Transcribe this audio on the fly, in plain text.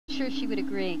sure she would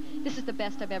agree. This is the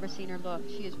best I've ever seen her look.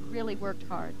 She has really worked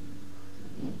hard.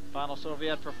 Final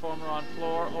Soviet performer on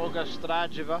floor, Olga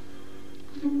Strazheva.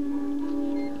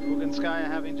 Buginskaya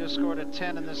having just scored a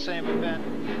 10 in the same event.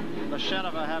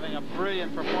 Strazheva having a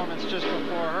brilliant performance just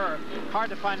before her. Hard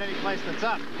to find any place that's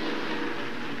up.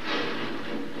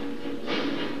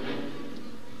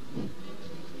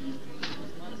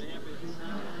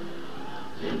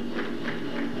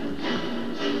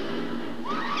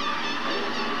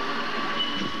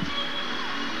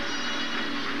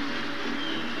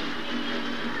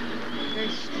 Very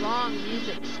strong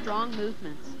music, strong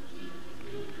movements.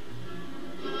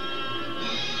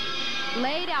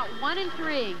 Laid out 1 and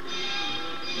 3.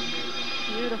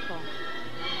 Beautiful.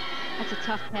 That's a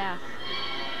tough pass.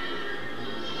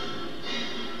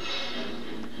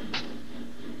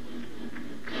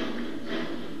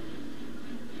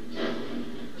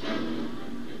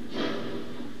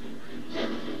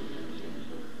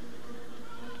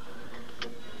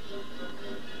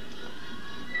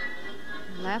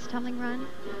 Last tumbling run.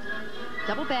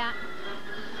 Double back.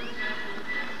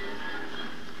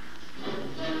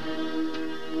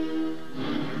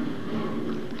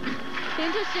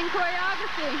 Interesting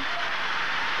choreography.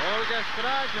 Olga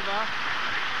Strazheva.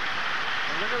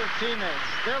 And look at the teammates.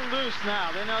 They're loose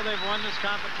now. They know they've won this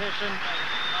competition.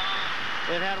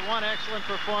 They've had one excellent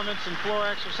performance in floor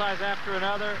exercise after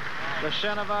another.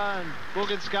 Strazheva and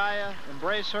Buginskaya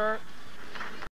embrace her.